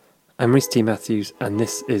I'm Rhys T. Matthews, and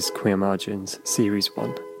this is Queer Margins, Series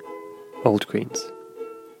 1, Old Queens.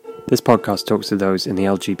 This podcast talks to those in the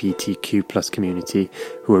LGBTQ+ community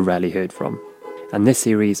who are rarely heard from. And this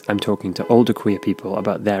series, I'm talking to older queer people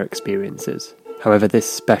about their experiences. However,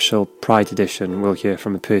 this special Pride edition will hear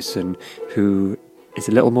from a person who is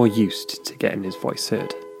a little more used to getting his voice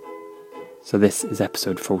heard. So this is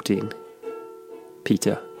episode 14.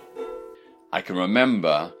 Peter. I can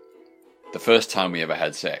remember the first time we ever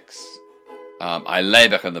had sex. I lay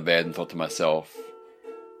back on the bed and thought to myself,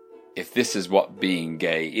 if this is what being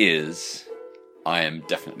gay is, I am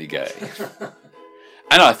definitely gay.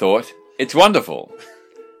 And I thought, it's wonderful.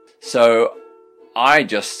 So I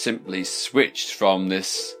just simply switched from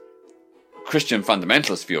this Christian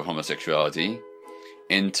fundamentalist view of homosexuality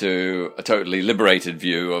into a totally liberated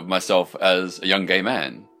view of myself as a young gay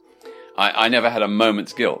man. I never had a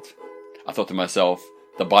moment's guilt. I thought to myself,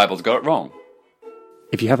 the Bible's got it wrong.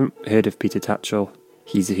 If you haven't heard of Peter Tatchell,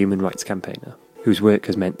 he's a human rights campaigner whose work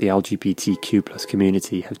has meant the LGBTQ+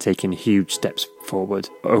 community have taken huge steps forward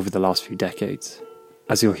over the last few decades.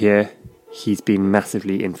 As you'll hear, he's been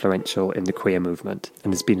massively influential in the queer movement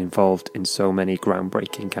and has been involved in so many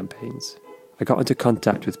groundbreaking campaigns. I got into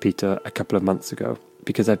contact with Peter a couple of months ago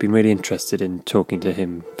because I've been really interested in talking to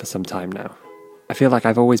him for some time now. I feel like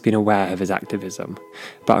I've always been aware of his activism,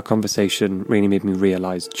 but our conversation really made me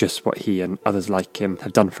realise just what he and others like him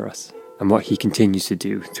have done for us, and what he continues to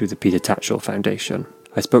do through the Peter Tatchell Foundation.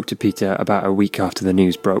 I spoke to Peter about a week after the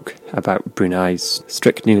news broke about Brunei's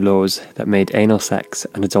strict new laws that made anal sex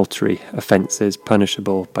and adultery offences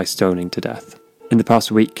punishable by stoning to death. In the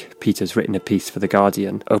past week, Peter's written a piece for The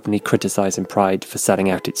Guardian, openly criticising Pride for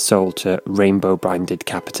selling out its soul to rainbow-branded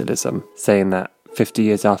capitalism, saying that 50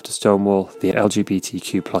 years after Stonewall, the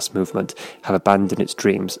LGBTQ+ movement have abandoned its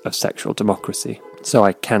dreams of sexual democracy. So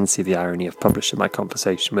I can see the irony of publishing my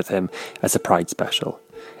conversation with him as a Pride special,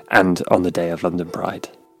 and on the day of London Pride.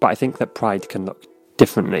 But I think that Pride can look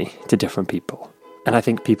differently to different people. And I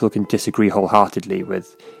think people can disagree wholeheartedly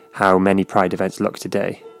with how many Pride events look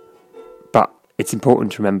today. But it's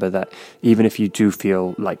important to remember that even if you do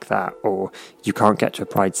feel like that, or you can't get to a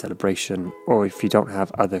Pride celebration, or if you don't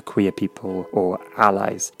have other queer people or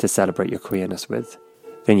allies to celebrate your queerness with,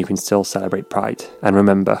 then you can still celebrate Pride. And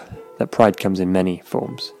remember that Pride comes in many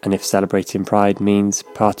forms. And if celebrating Pride means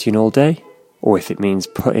partying all day, or if it means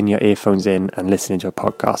putting your earphones in and listening to a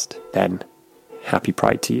podcast, then happy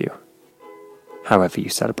Pride to you, however you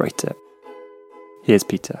celebrate it. Here's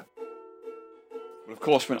Peter. Of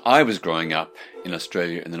course, when I was growing up in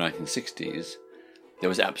Australia in the 1960s, there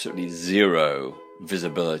was absolutely zero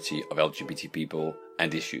visibility of LGBT people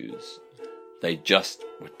and issues. They just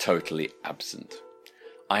were totally absent.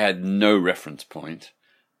 I had no reference point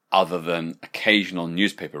other than occasional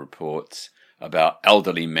newspaper reports about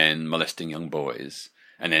elderly men molesting young boys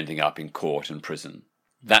and ending up in court and prison.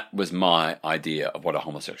 That was my idea of what a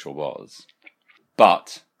homosexual was.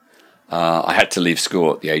 But I had to leave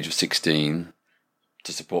school at the age of 16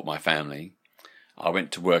 to support my family. I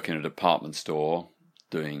went to work in a department store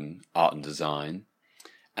doing art and design,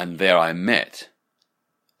 and there I met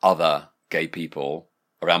other gay people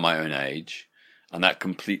around my own age, and that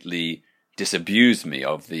completely disabused me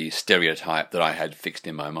of the stereotype that I had fixed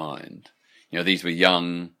in my mind. You know, these were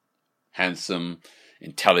young, handsome,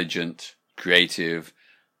 intelligent, creative,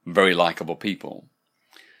 very likable people.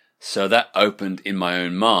 So that opened in my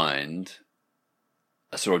own mind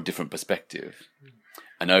a sort of different perspective.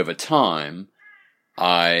 And over time,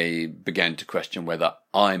 I began to question whether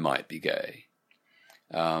I might be gay.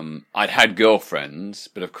 I'd had girlfriends,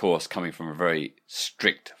 but of course, coming from a very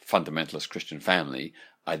strict fundamentalist Christian family,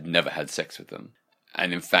 I'd never had sex with them.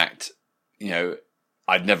 And in fact,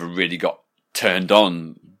 I'd never really got turned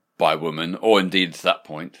on by women, or indeed to that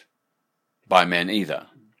point, by men either.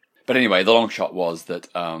 But anyway, the long shot was that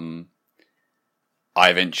I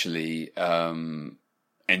eventually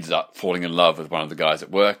ended up falling in love with one of the guys at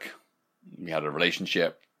work. We had a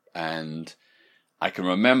relationship, and I can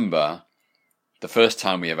remember the first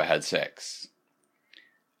time we ever had sex.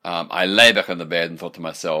 I lay back on the bed and thought to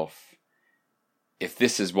myself, if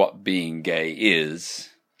this is what being gay is,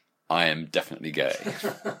 I am definitely gay.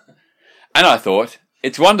 And I thought,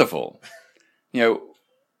 it's wonderful.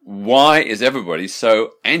 Why is everybody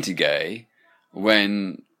so anti-gay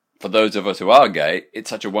when, for those of us who are gay, it's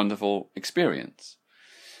such a wonderful experience?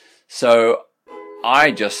 So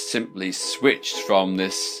I just simply switched from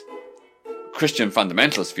this Christian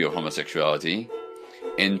fundamentalist view of homosexuality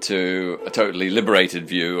into a totally liberated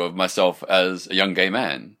view of myself as a young gay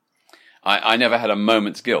man. I never had a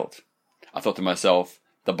moment's guilt. I thought to myself,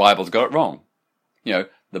 the Bible's got it wrong.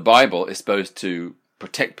 The Bible is supposed to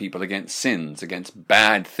protect people against sins, against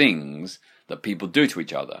bad things that people do to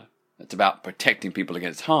each other. It's about protecting people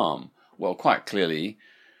against harm. Well, quite clearly,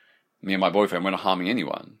 me and my boyfriend, we're not harming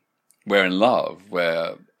anyone. We're in love.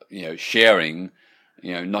 We're, sharing,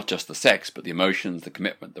 not just the sex, but the emotions, the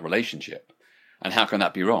commitment, the relationship. And how can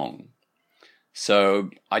that be wrong? So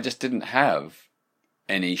I just didn't have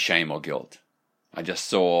any shame or guilt. I just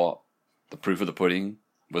saw the proof of the pudding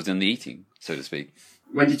was in the eating, so to speak.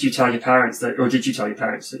 When did you tell your parents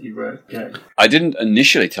that you were gay? I didn't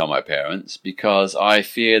initially tell my parents because I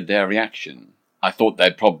feared their reaction. I thought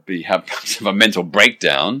they'd probably have a mental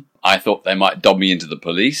breakdown. I thought they might dob me into the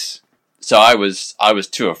police. So I was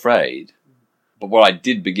too afraid. But what I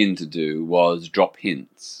did begin to do was drop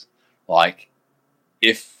hints. Like,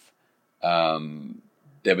 if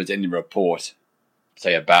there was any report,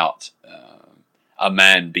 say, about a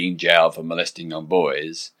man being jailed for molesting young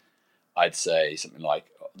boys, I'd say something like,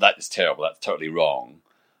 that is terrible, that's totally wrong.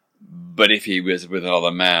 But if he was with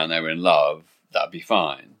another man, they were in love, that'd be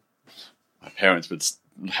fine. My parents would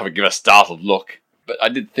give a startled look. But I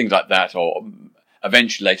did things like that, or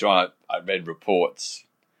eventually later on I read reports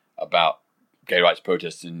about gay rights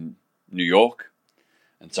protests in New York.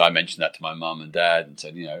 And so I mentioned that to my mum and dad and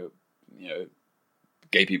said,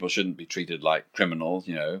 gay people shouldn't be treated like criminals,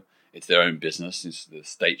 it's their own business. The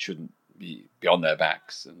state shouldn't be on their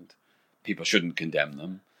backs and people shouldn't condemn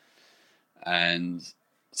them. And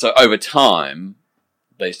so over time,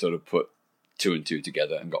 they sort of put 2 and 2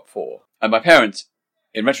 together and got 4. And my parents,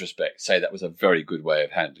 in retrospect, say that was a very good way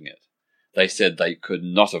of handling it. They said they could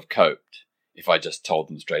not have coped if I just told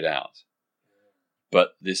them straight out.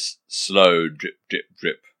 But this slow drip, drip,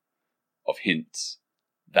 drip of hints,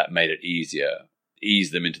 that made it easier,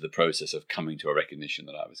 eased them into the process of coming to a recognition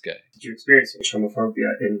that I was gay. Did you experience much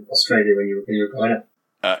homophobia in Australia when you were growing up?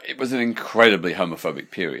 It was an incredibly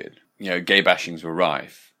homophobic period. Gay bashings were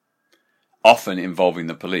rife, often involving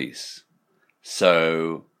the police.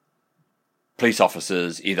 So police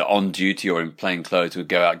officers, either on duty or in plain clothes, would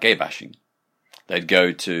go out gay bashing. They'd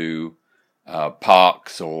go to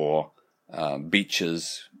parks or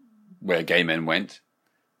beaches where gay men went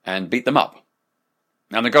and beat them up.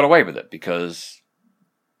 And they got away with it because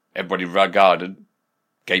everybody regarded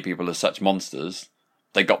gay people as such monsters.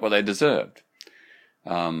 They got what they deserved.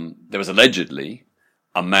 There was allegedly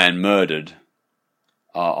a man murdered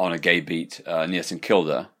on a gay beat near St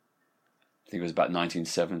Kilda. I think it was about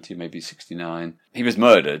 1970, maybe 69. He was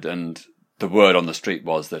murdered, and the word on the street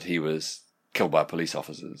was that he was killed by police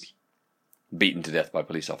officers, beaten to death by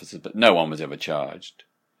police officers, but no one was ever charged.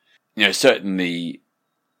 Certainly,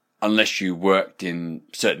 unless you worked in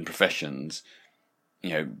certain professions,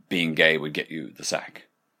 being gay would get you the sack.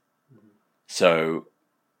 So,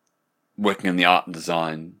 working in the art and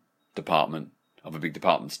design department of a big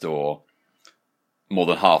department store, more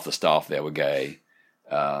than half the staff there were gay.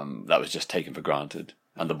 That was just taken for granted.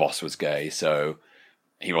 And the boss was gay, so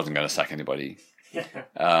he wasn't going to sack anybody.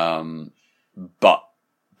 But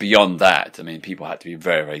beyond that, people had to be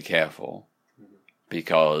very, very careful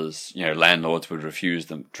because, landlords would refuse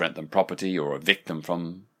them to rent them property or evict them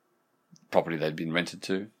from property they'd been rented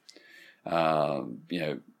to.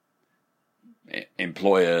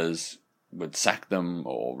 Employers would sack them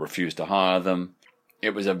or refuse to hire them.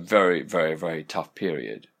 It was a very, very, very tough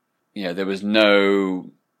period. There was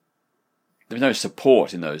no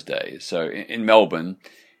support in those days. So in Melbourne,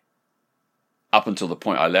 up until the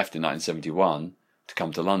point I left in 1971 to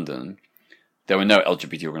come to London, there were no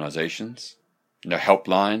LGBT organisations, no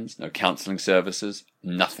helplines, no counselling services,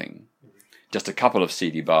 nothing. Just a couple of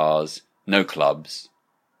seedy bars, no clubs.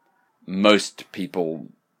 Most people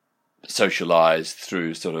socialised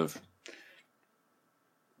through sort of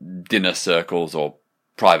dinner circles or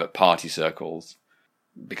private party circles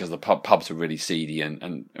because the pubs were really seedy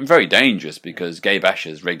and very dangerous because gay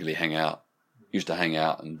bashers regularly used to hang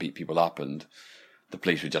out and beat people up, and the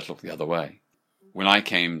police would just look the other way. When I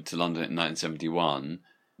came to London in 1971,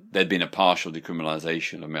 there'd been a partial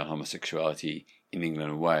decriminalisation of male homosexuality in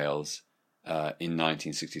England and Wales in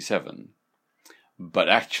 1967. But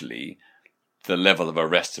actually, the level of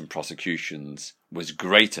arrests and prosecutions was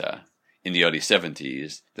greater in the early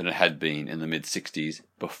 70s than it had been in the mid-60s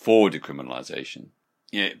before decriminalisation.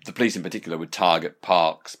 The police in particular would target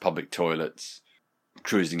parks, public toilets,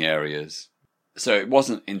 cruising areas. So it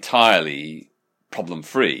wasn't entirely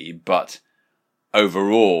problem-free, but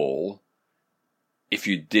overall, if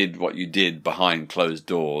you did what you did behind closed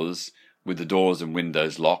doors, with the doors and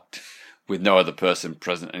windows locked, with no other person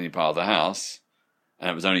present in any part of the house,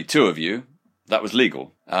 and it was only 2 of you, that was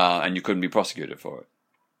legal, and you couldn't be prosecuted for it.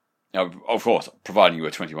 Now, of course, providing you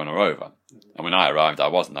were 21 or over. And when I arrived, I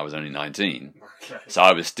wasn't. I was only 19. Okay. So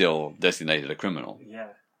I was still designated a criminal. Yeah.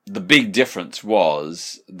 The big difference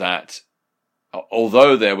was that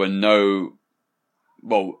although there were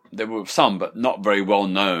there were some, but not very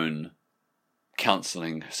well-known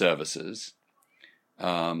counselling services,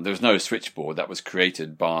 there was no switchboard that was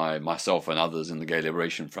created by myself and others in the Gay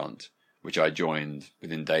Liberation Front, which I joined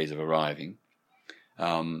within days of arriving.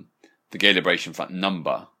 The Gay Liberation Front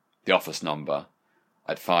number, the office number,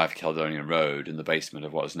 at 5 Caledonian Road in the basement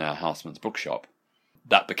of what is now Houseman's Bookshop,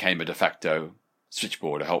 that became a de facto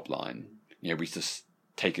switchboard, a helpline. We used to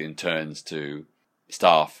take it in turns to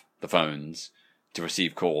staff the phones to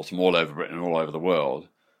receive calls from all over Britain and all over the world,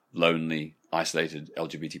 lonely, isolated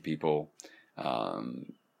LGBT people,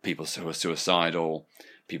 people who were suicidal,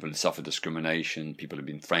 people who suffered discrimination, people who had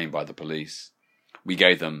been framed by the police. We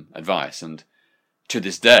gave them advice, and to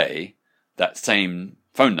this day, that same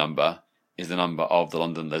phone number is the number of the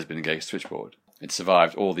London Lesbian and Gay Switchboard. It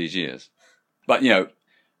survived all these years. But,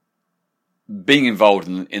 being involved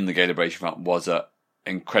in the Gay Liberation Front was an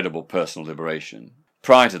incredible personal liberation.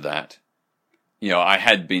 Prior to that, I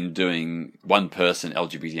had been doing one-person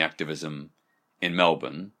LGBT activism in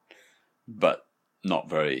Melbourne, but not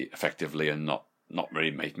very effectively and not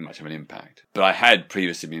really making much of an impact. But I had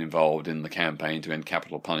previously been involved in the campaign to end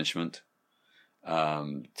capital punishment,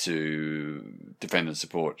 to defend and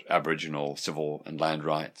support Aboriginal civil and land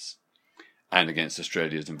rights, and against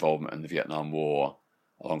Australia's involvement in the Vietnam War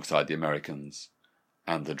alongside the Americans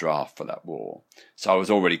and the draft for that war. So I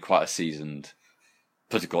was already quite a seasoned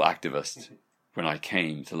political activist when I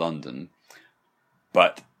came to London.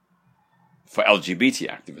 But for LGBT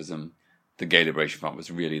activism, the Gay Liberation Front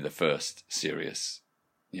was really the first serious,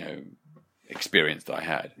 experience that I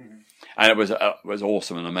had. Mm-hmm. And it was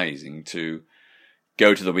awesome and amazing to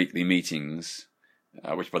go to the weekly meetings,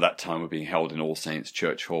 which by that time were being held in All Saints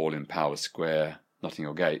Church Hall in Powers Square, Notting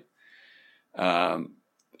Hill Gate.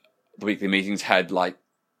 The weekly meetings had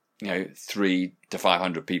 300 to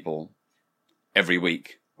 500 people every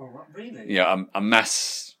week. Oh, really? A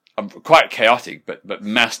mass, quite chaotic, but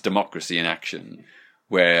mass democracy in action,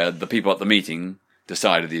 where the people at the meeting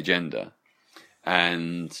decided the agenda.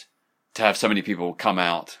 And to have so many people come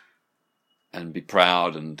out and be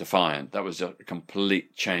proud and defiant, that was a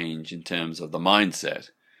complete change in terms of the mindset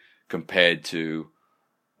compared to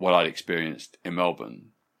what I'd experienced in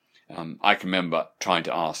Melbourne. I can remember trying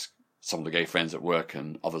to ask some of the gay friends at work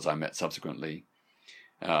and others I met subsequently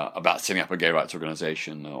about setting up a gay rights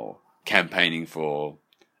organisation or campaigning for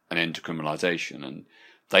an end to criminalisation, and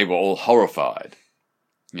they were all horrified.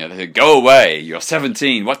 They said, "Go away, you're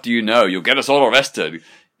 17, what do you know? You'll get us all arrested.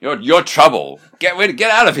 You're trouble. Get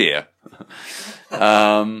out of here."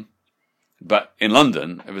 But in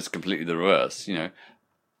London, it was completely the reverse.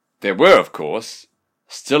 There were, of course,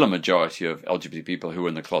 still a majority of LGBT people who were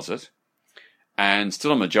in the closet, and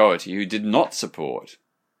still a majority who did not support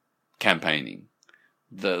campaigning.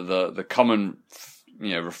 The common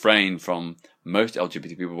refrain from most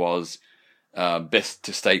LGBT people was best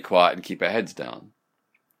to stay quiet and keep our heads down.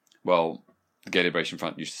 Well, the Gay Liberation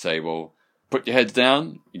Front used to say, well, put your heads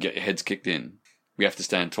down, you get your heads kicked in. We have to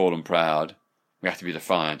stand tall and proud. We have to be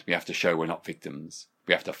defiant. We have to show we're not victims.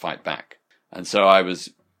 We have to fight back. And so I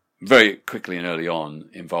was very quickly and early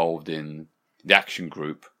on involved in the action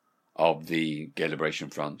group of the Gay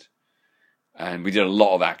Liberation Front. And we did a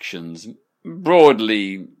lot of actions,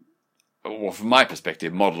 broadly, or from my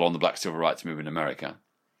perspective, modelled on the Black Civil Rights Movement in America.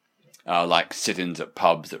 Like sit-ins at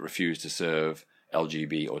pubs that refused to serve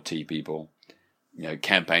LGB or T people.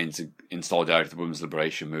 Campaigns in solidarity with the women's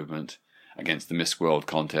liberation movement against the Miss World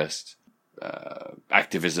contest.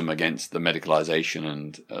 Activism against the medicalisation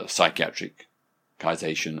and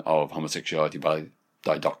psychiatricization of homosexuality by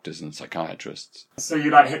doctors and psychiatrists. So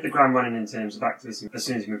you hit the ground running in terms of activism as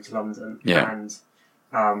soon as you moved to London. Yeah. And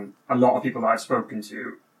a lot of people that I've spoken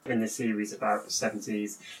to in this series about the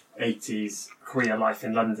 70s, 80s queer life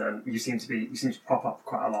in London, you seem to pop up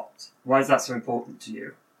quite a lot. Why is that so important to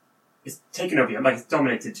you? It's taken over your life, it's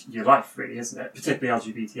dominated your life really, isn't it? Particularly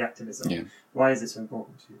LGBT activism. Yeah. Why is it so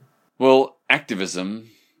important to you? Well, activism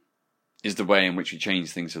is the way in which we change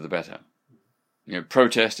things for the better.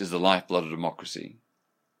 Protest is the lifeblood of democracy.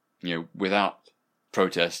 Without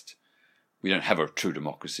protest, we don't have a true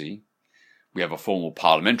democracy. We have a formal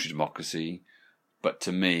parliamentary democracy, but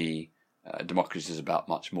to me, democracy is about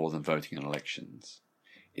much more than voting in elections.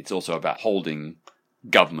 It's also about holding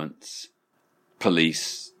governments,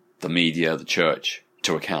 police, the media, the church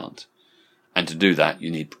to account. And to do that,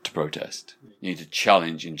 you need to protest. You need to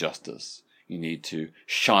challenge injustice. You need to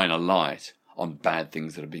shine a light on bad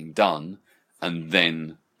things that are being done and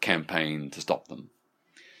then campaign to stop them.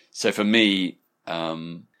 So for me,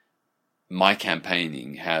 my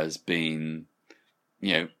campaigning has been,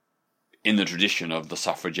 in the tradition of the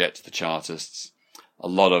suffragettes, the Chartists, a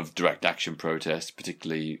lot of direct action protests,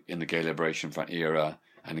 particularly in the Gay Liberation Front era,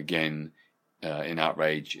 and again in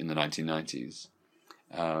outrage in the 1990s.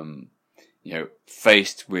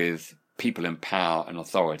 Faced with people in power and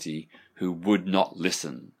authority who would not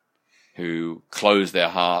listen, who closed their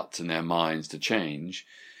hearts and their minds to change,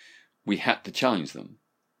 we had to challenge them.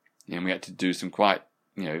 And we had to do some quite,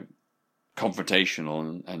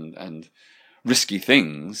 confrontational and risky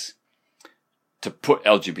things to put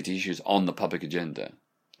LGBT issues on the public agenda,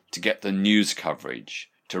 to get the news coverage,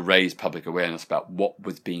 to raise public awareness about what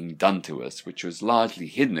was being done to us, which was largely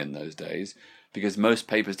hidden in those days because most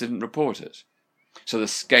papers didn't report it. So the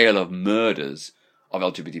scale of murders of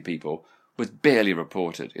LGBT people was barely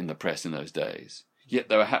reported in the press in those days. Yet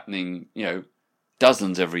they were happening,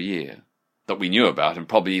 dozens every year that we knew about, and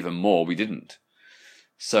probably even more we didn't.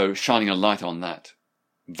 So shining a light on that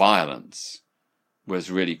violence was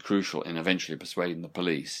really crucial in eventually persuading the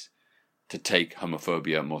police to take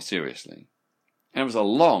homophobia more seriously. And it was a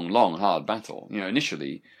long, long, hard battle.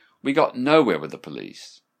 Initially, we got nowhere with the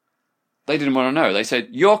police. They didn't want to know. They said,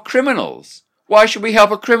 "You're criminals. Why should we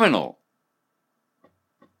help a criminal?"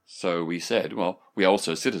 So we said, well, we are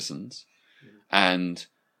also citizens. And,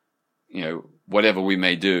 whatever we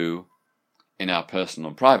may do in our personal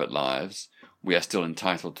and private lives, we are still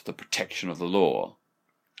entitled to the protection of the law.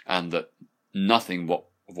 And that nothing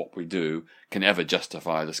of what we do can ever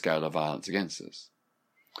justify the scale of violence against us.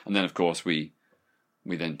 And then, of course, we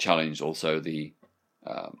then challenged also the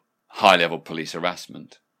high-level police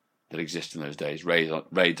harassment that existed in those days,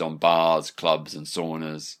 raids on bars, clubs and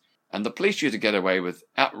saunas. And the police used to get away with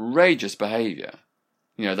outrageous behaviour.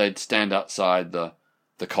 They'd stand outside the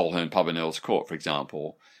Coleherne pub in Earl's Court, for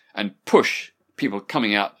example, and push people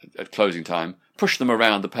coming out at closing time, push them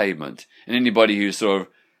around the pavement. And anybody who sort of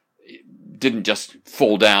didn't just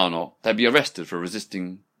fall down, or they'd be arrested for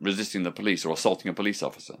resisting the police or assaulting a police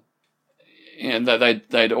officer. And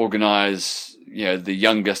they'd organise, the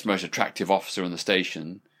youngest, most attractive officer in the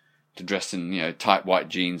station to dress in, tight white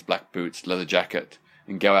jeans, black boots, leather jacket,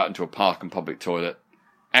 and go out into a park and public toilet,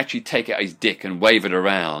 actually take out his dick and wave it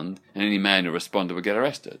around, and any man who responded would get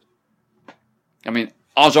arrested. I mean,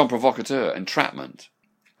 agent provocateur, entrapment.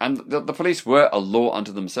 And the police were a law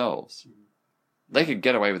unto themselves. They could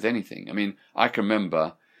get away with anything. I mean, I can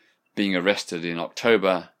remember being arrested in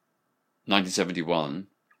October 1971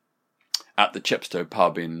 at the Chepstow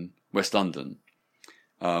pub in West London.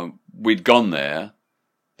 We'd gone there,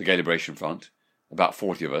 the Gay Liberation Front, about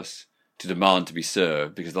 40 of us, to demand to be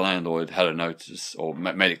served because the landlord had a notice or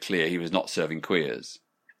made it clear he was not serving queers.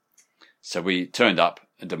 So we turned up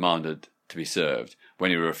and demanded to be served.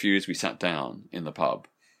 When he refused, we sat down in the pub.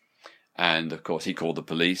 And, of course, he called the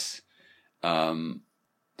police. It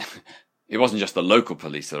wasn't just the local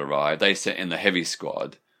police that arrived. They sent in the heavy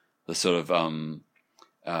squad, the sort of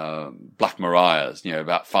Black Mariahs,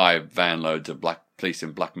 about 5 van loads of black police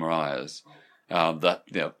in Black Mariahs.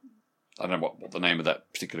 I don't know what the name of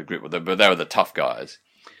that particular group was, but they were the tough guys.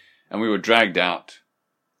 And we were dragged out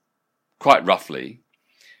quite roughly.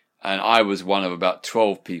 And I was one of about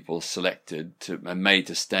 12 people selected and made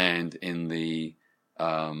to stand in the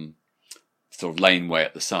sort of laneway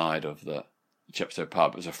at the side of the Chepstow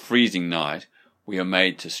pub. It was a freezing night. We were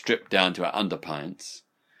made to strip down to our underpants.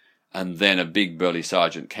 And then a big burly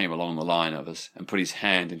sergeant came along the line of us and put his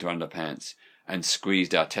hand into our underpants and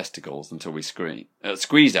squeezed our testicles until we screamed.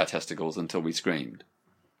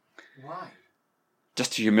 Why?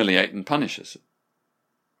 Just to humiliate and punish us.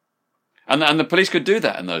 And the police could do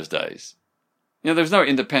that in those days. There was no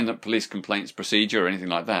independent police complaints procedure or anything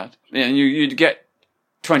like that. And you'd get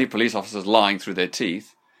 20 police officers lying through their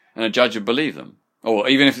teeth, and a judge would believe them. Or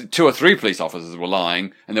even if 2 or 3 police officers were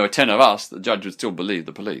lying, and there were 10 of us, the judge would still believe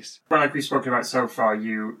the police. Well, like we've spoken about so far,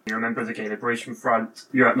 you're a member of the Gay Liberation Front,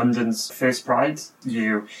 you're at London's First Pride,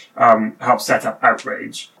 you helped set up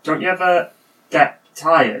Outrage. Don't you ever get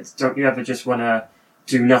tired? Don't you ever just want to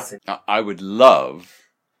do nothing? I would love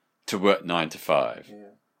to work 9 to 5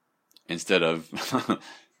 instead of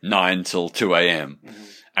 9 till 2 a.m.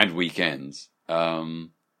 And weekends.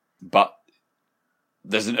 But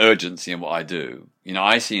there's an urgency in what I do.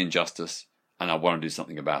 I see injustice and I want to do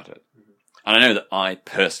something about it. And I know that I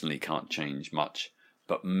personally can't change much,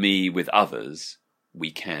 but me with others, we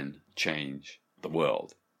can change the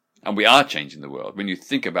world. And we are changing the world. When you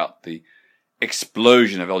think about the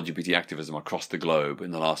explosion of LGBT activism across the globe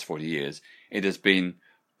in the last 40 years, it has been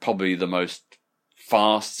probably the most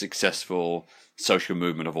fast, successful social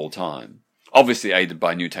movement of all time. obviously aided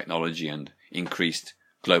by new technology and increased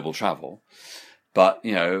global travel. But,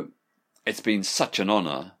 it's been such an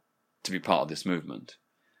honour to be part of this movement.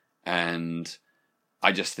 And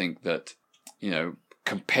I just think that,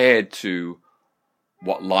 compared to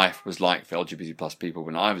what life was like for LGBT plus people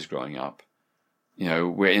when I was growing up,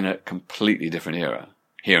 we're in a completely different era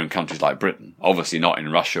here in countries like Britain. Obviously not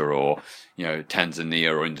in Russia or,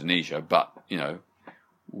 Tanzania or Indonesia, but,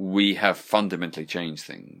 we have fundamentally changed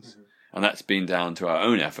things. Mm-hmm. And that's been down to our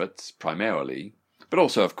own efforts primarily, but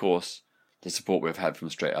also, of course, the support we've had from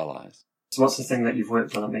straight allies. So what's the thing that you've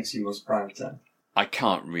worked on that makes you most proud then? I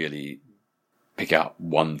can't really pick out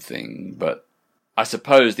one thing, but I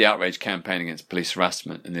suppose the outrage campaign against police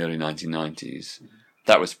harassment in the early 1990s,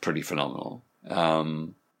 that was pretty phenomenal.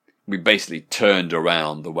 We basically turned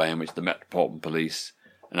around the way in which the Metropolitan Police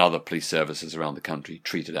and other police services around the country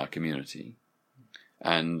treated our community.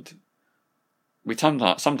 And we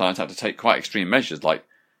sometimes had to take quite extreme measures, like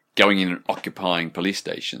going in and occupying police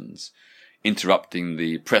stations, interrupting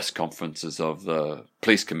the press conferences of the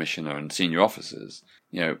police commissioner and senior officers,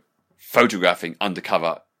 photographing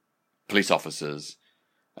undercover police officers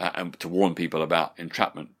and to warn people about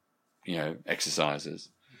entrapment, exercises,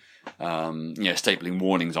 stapling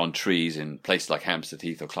warnings on trees in places like Hampstead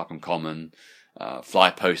Heath or Clapham Common, fly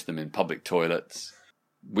post them in public toilets.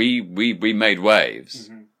 We made waves,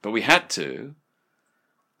 but we had to,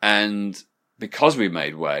 and because we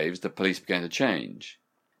made waves, the police began to change.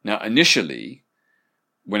 Now, initially,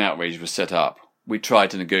 when Outrage was set up, we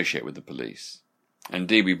tried to negotiate with the police.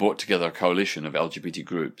 Indeed, we brought together a coalition of LGBT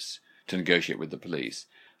groups to negotiate with the police.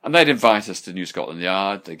 And they'd invite us to New Scotland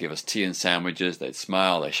Yard, they'd give us tea and sandwiches, they'd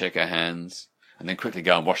smile, they'd shake our hands, and then quickly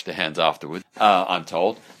go and wash their hands afterwards, I'm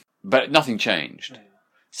told. But nothing changed.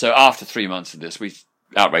 So after 3 months of this,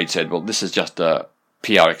 Outrage said, well, this is just a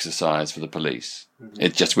PR exercise for the police.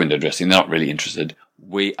 It's just window dressing. They're not really interested.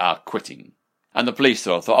 We are quitting. And the police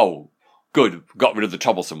thought, oh, good, got rid of the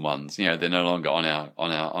troublesome ones. They're no longer on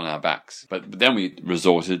our backs. But then we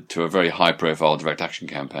resorted to a very high-profile direct action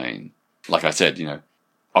campaign. Like I said,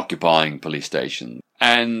 occupying police stations.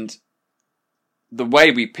 And the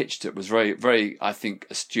way we pitched it was very, very, I think,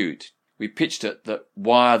 astute. We pitched it that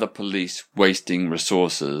why are the police wasting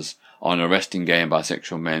resources on arresting gay and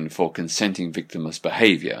bisexual men for consenting victimless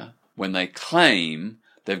behaviour when they claim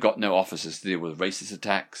they've got no officers to deal with racist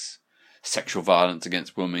attacks, sexual violence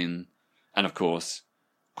against women, and of course,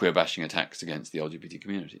 queer-bashing attacks against the LGBT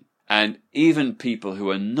community. And even people who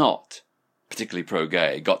are not particularly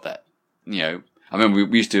pro-gay got that. I remember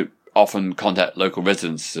we used to often contact local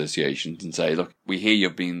residents associations and say, look, we hear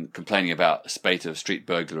you've been complaining about a spate of street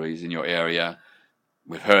burglaries in your area.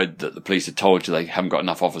 We've heard that the police have told you they haven't got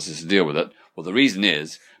enough officers to deal with it. Well, the reason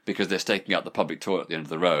is because they're staking out the public toilet at the end of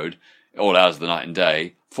the road, all hours of the night and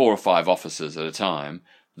day, 4 or 5 officers at a time.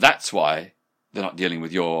 That's why they're not dealing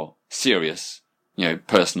with your serious,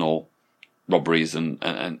 personal robberies and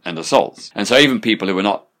assaults. And so even people who were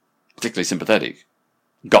not particularly sympathetic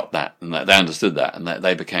got that, and they understood that, and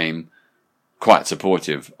they became quite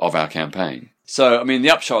supportive of our campaign. So,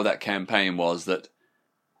 the upshot of that campaign was that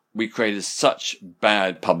we created such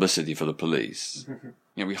bad publicity for the police.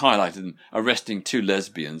 We highlighted them arresting 2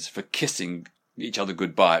 lesbians for kissing each other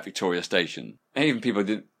goodbye at Victoria Station. And even people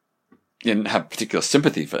who didn't have particular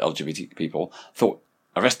sympathy for LGBT people thought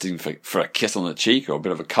arresting for a kiss on the cheek or a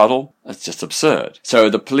bit of a cuddle, that's just absurd.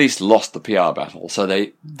 So the police lost the PR battle. So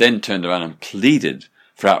they then turned around and pleaded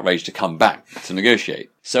for Outrage to come back to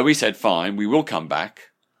negotiate. So we said, fine, we will come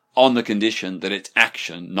back on the condition that it's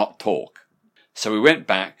action, not talk. So we went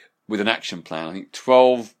back with an action plan, I think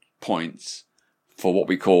 12 points for what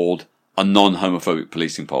we called a non-homophobic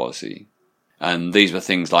policing policy. And these were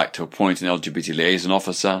things like to appoint an LGBT liaison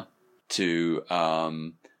officer, to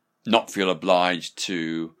not feel obliged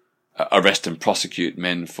to arrest and prosecute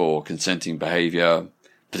men for consenting behaviour,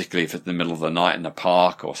 particularly if it's in the middle of the night in a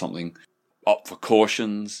park or something, opt for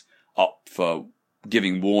cautions, opt for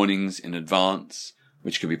giving warnings in advance,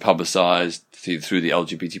 which could be publicised either through the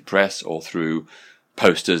LGBT press or through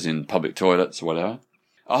posters in public toilets or whatever.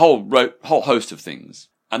 A whole host of things.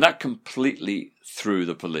 And that completely threw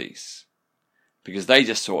the police, because they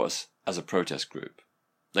just saw us as a protest group.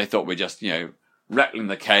 They thought we're just, rattling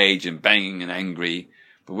the cage and banging and angry.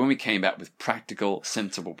 But when we came back with practical,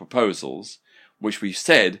 sensible proposals, which we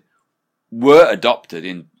said were adopted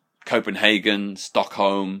in Copenhagen,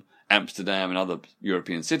 Stockholm, Amsterdam and other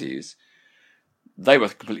European cities, they were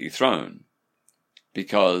completely thrown,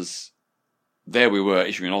 because there we were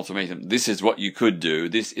issuing an ultimatum. This is what you could do.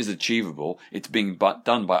 This is achievable. It's being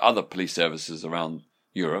done by other police services around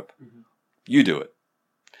Europe. You do it.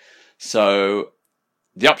 So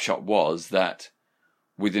the upshot was that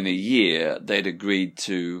within a year, they'd agreed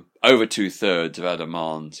to over 2/3 of our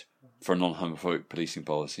demand for a non-homophobic policing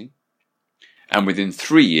policy. And within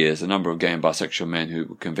 3 years, the number of gay and bisexual men who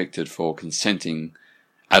were convicted for consenting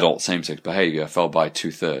adult same-sex behaviour fell by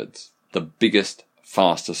 2/3. The biggest,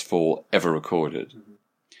 fastest fall ever recorded.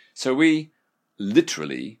 So we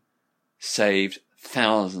literally saved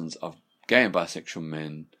thousands of gay and bisexual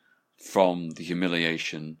men from the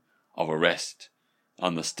humiliation of arrest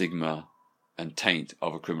and the stigma and taint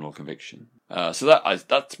of a criminal conviction. So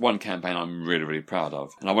that's one campaign I'm really, really proud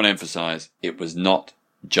of. And I want to emphasise it was not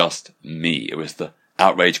just me. It was the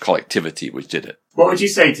outraged collectivity which did it. What would you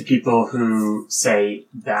say to people who say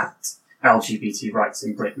that LGBT rights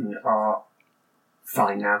in Britain are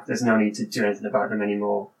fine now? There's no need to do anything about them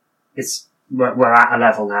anymore. We're at a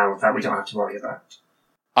level now that we don't have to worry about.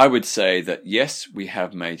 I would say that yes, we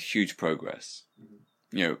have made huge progress.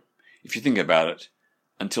 You know, if you think about it,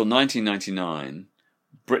 until 1999,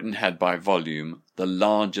 Britain had by volume the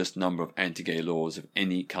largest number of anti-gay laws of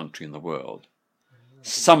any country in the world.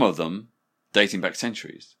 Some of them dating back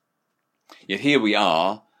centuries. Yet here we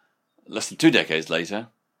are, less than 2 decades later,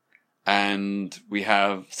 and we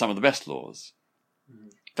have some of the best laws.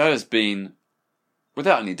 That has been,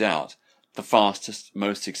 without any doubt, the fastest,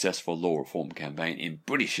 most successful law reform campaign in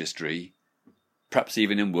British history, perhaps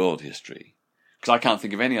even in world history. Because I can't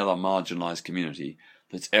think of any other marginalised community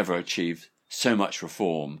that's ever achieved so much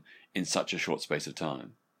reform in such a short space of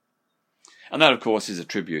time. And that, of course, is a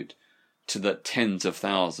tribute to the tens of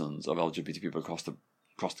thousands of LGBT people across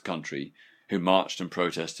the country who marched and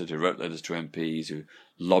protested, who wrote letters to MPs, who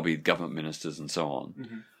lobbied government ministers and so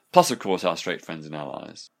on. Plus, of course, our straight friends and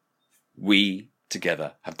allies. We,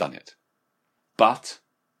 together, have done it. But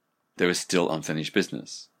there is still unfinished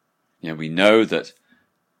business. We know that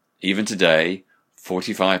even today,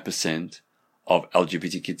 45% of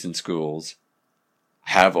LGBT kids in schools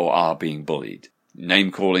have or are being bullied.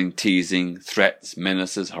 Name-calling, teasing, threats,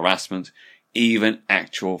 menaces, harassment, even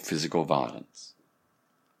actual physical violence.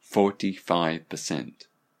 45%.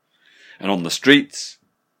 And on the streets,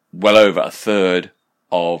 well over a third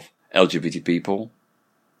of LGBT people,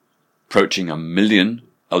 approaching 1 million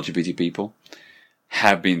LGBT people,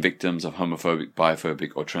 have been victims of homophobic,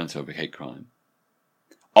 biphobic or transphobic hate crime.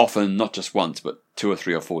 Often not just once, but 2 or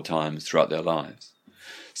 3 or 4 times throughout their lives.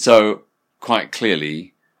 So, quite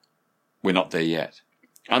clearly, we're not there yet.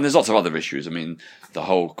 And there's lots of other issues. I mean, the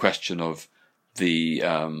whole question of the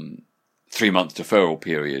 3-month deferral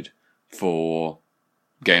period for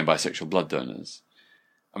gay and bisexual blood donors.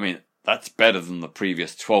 I mean, that's better than the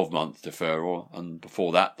previous 12-month deferral, and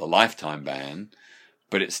before that, the lifetime ban,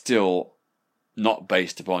 but it's still not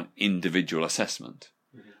based upon individual assessment.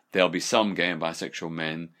 There'll be some gay and bisexual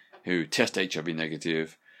men who test HIV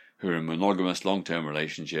negative, who are in monogamous long-term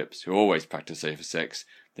relationships, who always practice safer sex.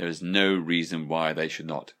 There is no reason why they should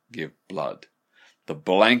not give blood. The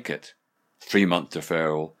blanket 3-month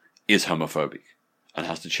deferral is homophobic and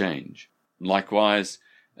has to change. Likewise,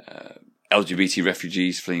 LGBT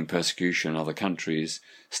refugees fleeing persecution in other countries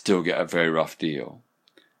still get a very rough deal.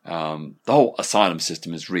 The whole asylum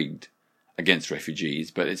system is rigged against refugees,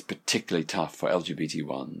 but it's particularly tough for LGBT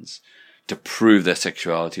ones to prove their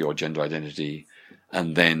sexuality or gender identity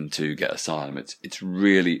and then to get asylum. It's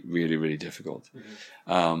really, really, really difficult.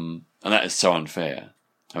 And that is so unfair.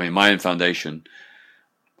 I mean, my own foundation,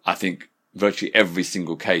 I think virtually every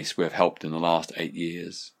single case we've helped in the last 8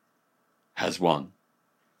 years has won.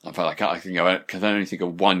 In fact, I can only think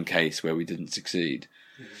of one case where we didn't succeed.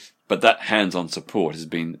 But that hands-on support has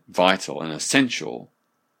been vital and essential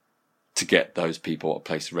to get those people a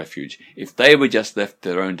place of refuge. If they were just left to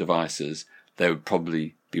their own devices, they would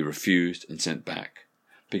probably be refused and sent back.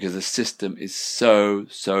 Because the system is so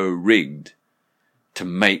rigged to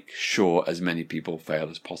make sure as many people fail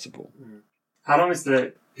as possible. How long has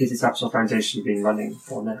the Peter Tatchell Foundation been running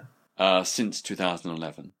for now? Since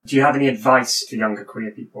 2011. Do you have any advice for younger queer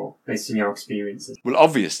people based on your experiences? Well,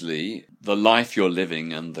 obviously, the life you're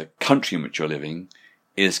living and the country in which you're living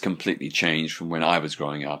is completely changed from when I was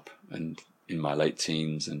growing up and in my late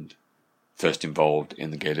teens and first involved in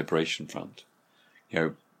the Gay Liberation Front.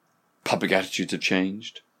 Public attitudes have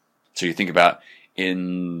changed. So you think about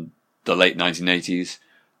in the late 1980s,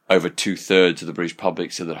 over 2/3 of the British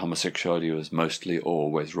public said that homosexuality was mostly or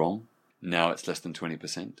always wrong. Now it's less than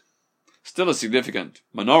 20%. Still a significant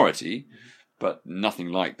minority, but nothing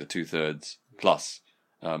like the 2/3 plus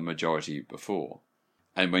majority before.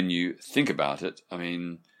 And when you think about it, I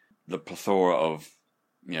mean, the plethora of,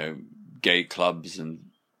 gay clubs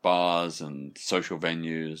and bars and social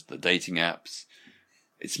venues, the dating apps,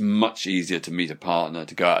 it's much easier to meet a partner,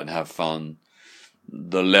 to go out and have fun.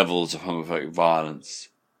 the levels of homophobic violence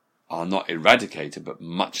are not eradicated, but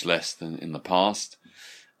much less than in the past.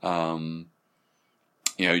 We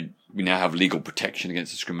now have legal protection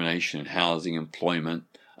against discrimination in housing, employment,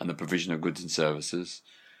 and the provision of goods and services.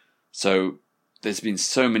 So there's been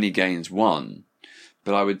so many gains won,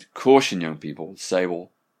 but I would caution young people to say,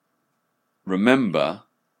 well, remember,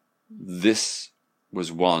 this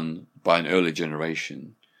was won by an early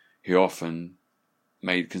generation who often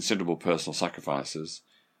made considerable personal sacrifices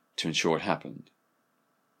to ensure it happened.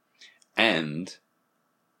 And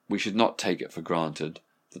we should not take it for granted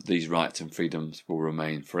that these rights and freedoms will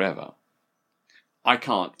remain forever. I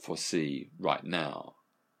can't foresee right now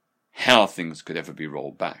how things could ever be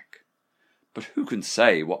rolled back. But who can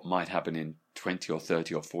say what might happen in 20 or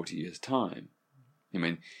 30 or 40 years' time? I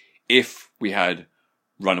mean, if we had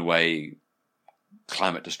runaway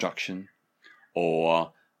climate destruction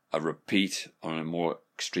or a repeat on a more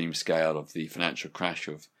extreme scale of the financial crash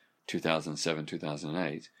of 2007,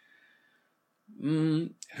 2008,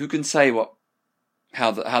 who can say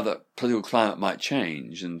how the political climate might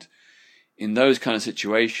change? And in those kind of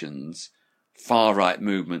situations, far-right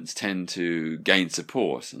movements tend to gain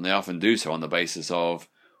support, and they often do so on the basis of,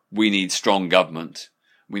 we need strong government,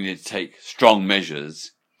 we need to take strong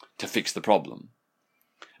measures to fix the problem.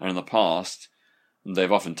 And in the past,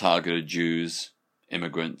 they've often targeted Jews,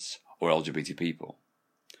 immigrants, or LGBT people.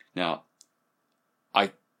 Now,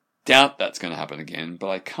 I doubt that's going to happen again, but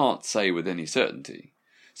I can't say with any certainty.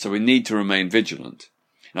 So we need to remain vigilant.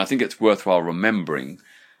 And I think it's worthwhile remembering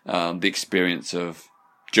the experience of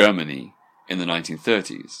Germany in the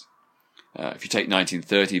 1930s. If you take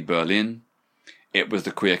 1930 Berlin, it was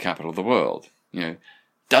the queer capital of the world.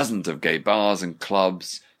 Dozens of gay bars and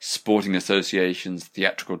clubs, sporting associations,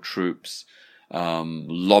 theatrical troupes,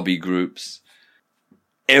 lobby groups.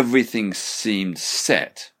 Everything seemed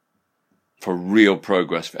set for real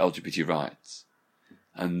progress for LGBT rights.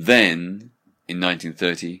 And then, in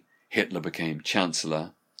 1930, Hitler became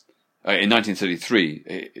Chancellor. In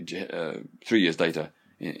 1933, 3 years later,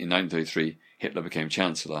 in 1933, Hitler became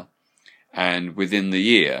Chancellor. And within the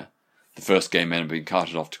year, the first gay men had been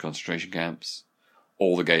carted off to concentration camps.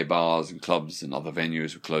 All the gay bars and clubs and other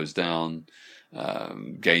venues were closed down.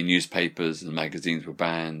 Gay newspapers and magazines were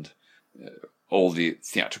banned. All the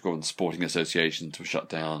theatrical and sporting associations were shut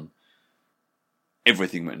down.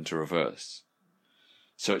 Everything went into reverse.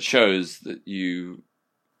 So it shows that you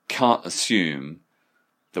can't assume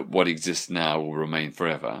that what exists now will remain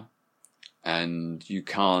forever. And you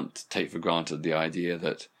can't take for granted the idea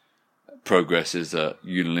that progress is a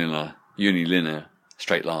unilinear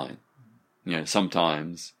straight line.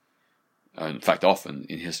 Sometimes, in fact often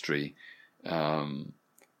in history,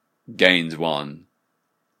 gains won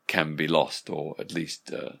can be lost or at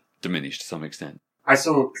least diminished to some extent. I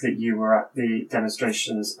saw that you were at the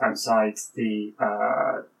demonstrations outside the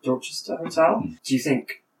Dorchester Hotel. Do you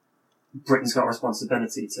think Britain's got a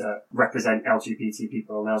responsibility to represent LGBT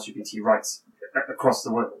people and LGBT rights across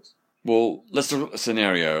the world? Well, let's look at the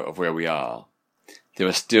scenario of where we are. There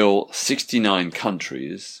are still 69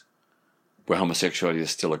 countries where homosexuality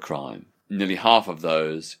is still a crime. Nearly half of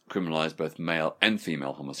those criminalise both male and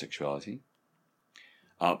female homosexuality.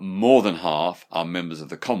 More than half are members of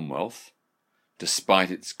the Commonwealth,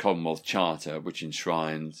 despite its Commonwealth Charter, which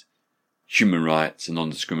enshrines human rights and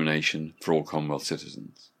non-discrimination for all Commonwealth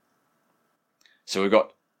citizens. So we've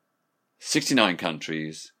got 69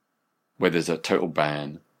 countries where there's a total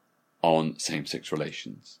ban on same-sex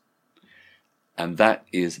relations. And that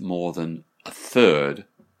is more than a third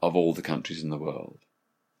of all the countries in the world.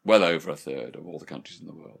 Well over a third of all the countries in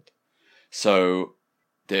the world. So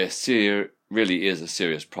there really is a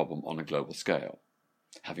serious problem on a global scale.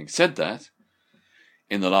 Having said that,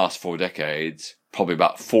 in the last 4 decades, probably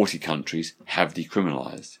about 40 countries have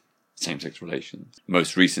decriminalised same-sex relations.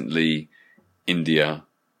 Most recently, India,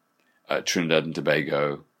 Trinidad and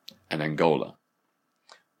Tobago, and Angola.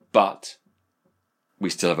 But we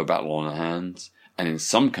still have a battle on our hands, and in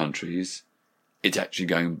some countries, it's actually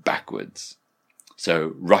going backwards.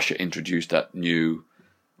 So Russia introduced that new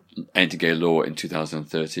anti-gay law in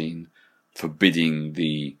 2013, forbidding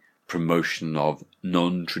the promotion of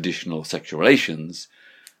non-traditional sexual relations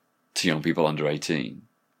to young people under 18.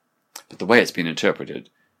 But the way it's been interpreted,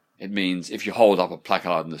 it means if you hold up a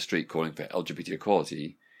placard in the street calling for LGBT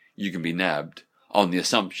equality, you can be nabbed on the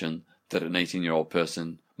assumption that an 18-year-old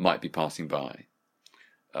person might be passing by.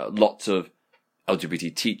 Lots of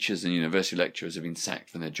LGBT teachers and university lecturers have been sacked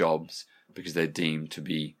from their jobs because they're deemed to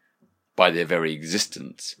be, by their very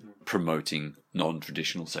existence, promoting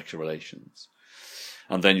non-traditional sexual relations.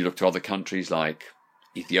 And then you look to other countries like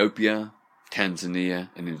Ethiopia, Tanzania,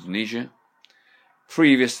 and Indonesia.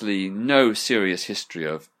 previously no serious history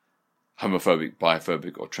of homophobic,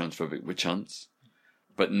 biphobic or transphobic witch hunts,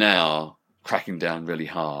 but now cracking down really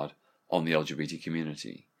hard on the LGBT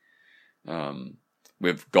community.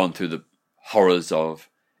 We've gone through the horrors of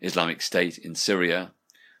Islamic State in Syria,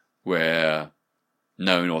 where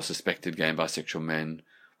known or suspected gay and bisexual men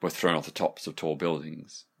were thrown off the tops of tall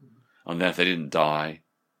buildings. And then if they didn't die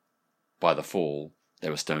by the fall, they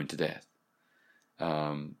were stoned to death.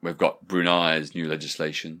 We've got Brunei's new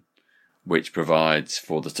legislation, which provides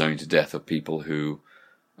for the stoning to death of people who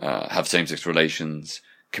have same-sex relations,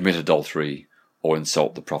 commit adultery, or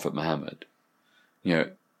insult the Prophet Muhammad. You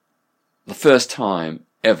know, the first time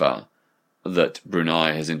ever that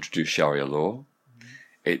Brunei has introduced Sharia law.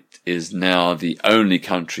 It is now the only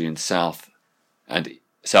country in Southeast and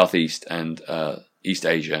East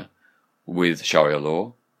Asia with Sharia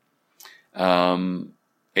law.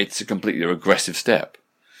 It's a completely regressive step.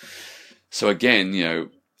 So again, you know,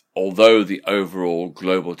 although the overall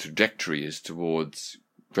global trajectory is towards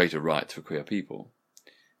greater rights for queer people,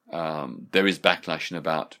 there is backlash in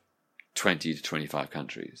about 20 to 25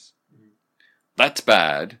 countries. That's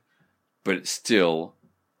bad, but it's still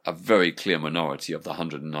a very clear minority of the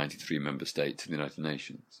 193 member states of the United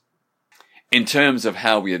Nations. In terms of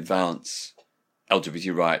how we advance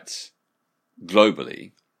LGBT rights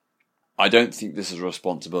globally, I don't think this is a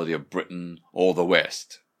responsibility of Britain or the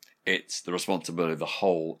West. It's the responsibility of the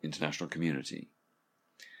whole international community.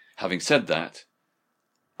 Having said that,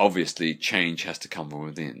 obviously change has to come from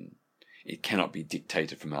within. It cannot be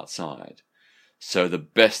dictated from outside. So the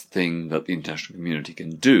best thing that the international community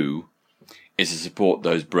can do is to support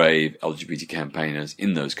those brave LGBT campaigners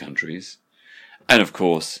in those countries, and of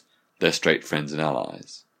course their straight friends and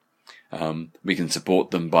allies. We can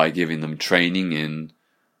support them by giving them training in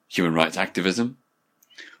human rights activism.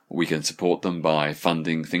 We can support them by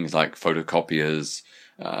funding things like photocopiers,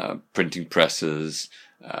 printing presses,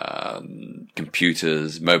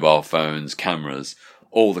 computers, mobile phones, cameras,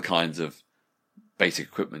 all the kinds of basic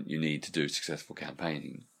equipment you need to do successful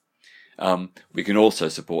campaigning. We can also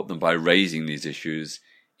support them by raising these issues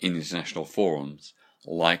in international forums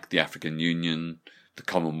like the African Union, the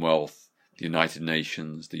Commonwealth, the United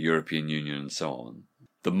Nations, the European Union, and so on.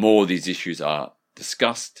 The more these issues are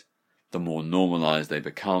discussed, the more normalized they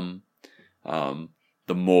become,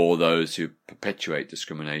 the more those who perpetuate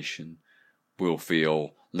discrimination will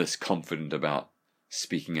feel less confident about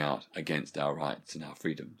speaking out against our rights and our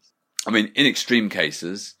freedoms. I mean, in extreme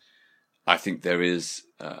cases, I think there is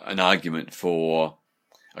an argument for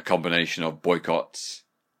a combination of boycotts,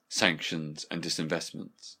 sanctions, and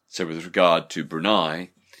disinvestments. So with regard to Brunei,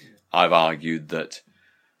 I've argued that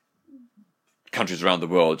countries around the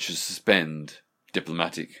world should suspend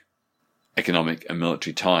diplomatic, economic, and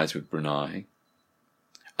military ties with Brunei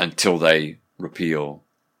until they repeal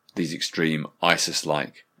these extreme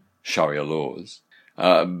ISIS-like Sharia laws.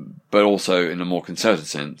 But also, in a more concerted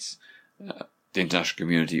sense, the international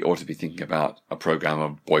community ought to be thinking about a program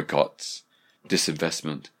of boycotts,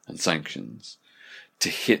 disinvestment, and sanctions to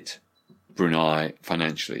hit Brunei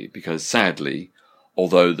financially, because sadly,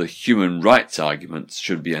 although the human rights arguments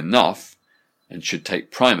should be enough and should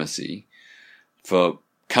take primacy, for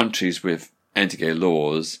countries with anti-gay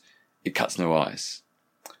laws, it cuts no ice.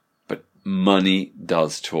 But money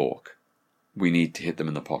does talk. We need to hit them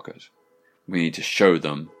in the pocket. We need to show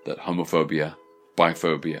them that homophobia,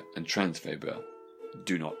 biphobia, and transphobia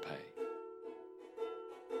do not pay.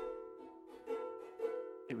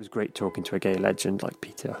 It was great talking to a gay legend like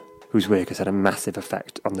Peter, whose work has had a massive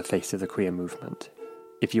effect on the face of the queer movement.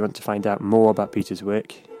 If you want to find out more about Peter's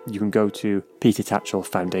work, you can go to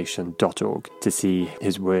petertatchelfoundation.org to see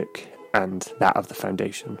his work and that of the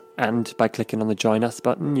foundation. And by clicking on the Join Us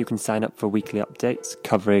button, you can sign up for weekly updates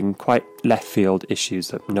covering quite left field issues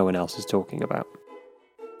that no one else is talking about.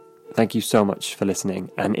 Thank you so much for listening,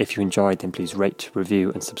 and if you enjoyed, then please rate,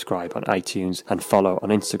 review and subscribe on iTunes, and follow on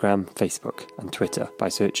Instagram, Facebook and Twitter by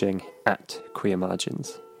searching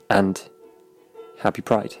 @QueerMargins. And happy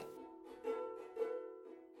Pride.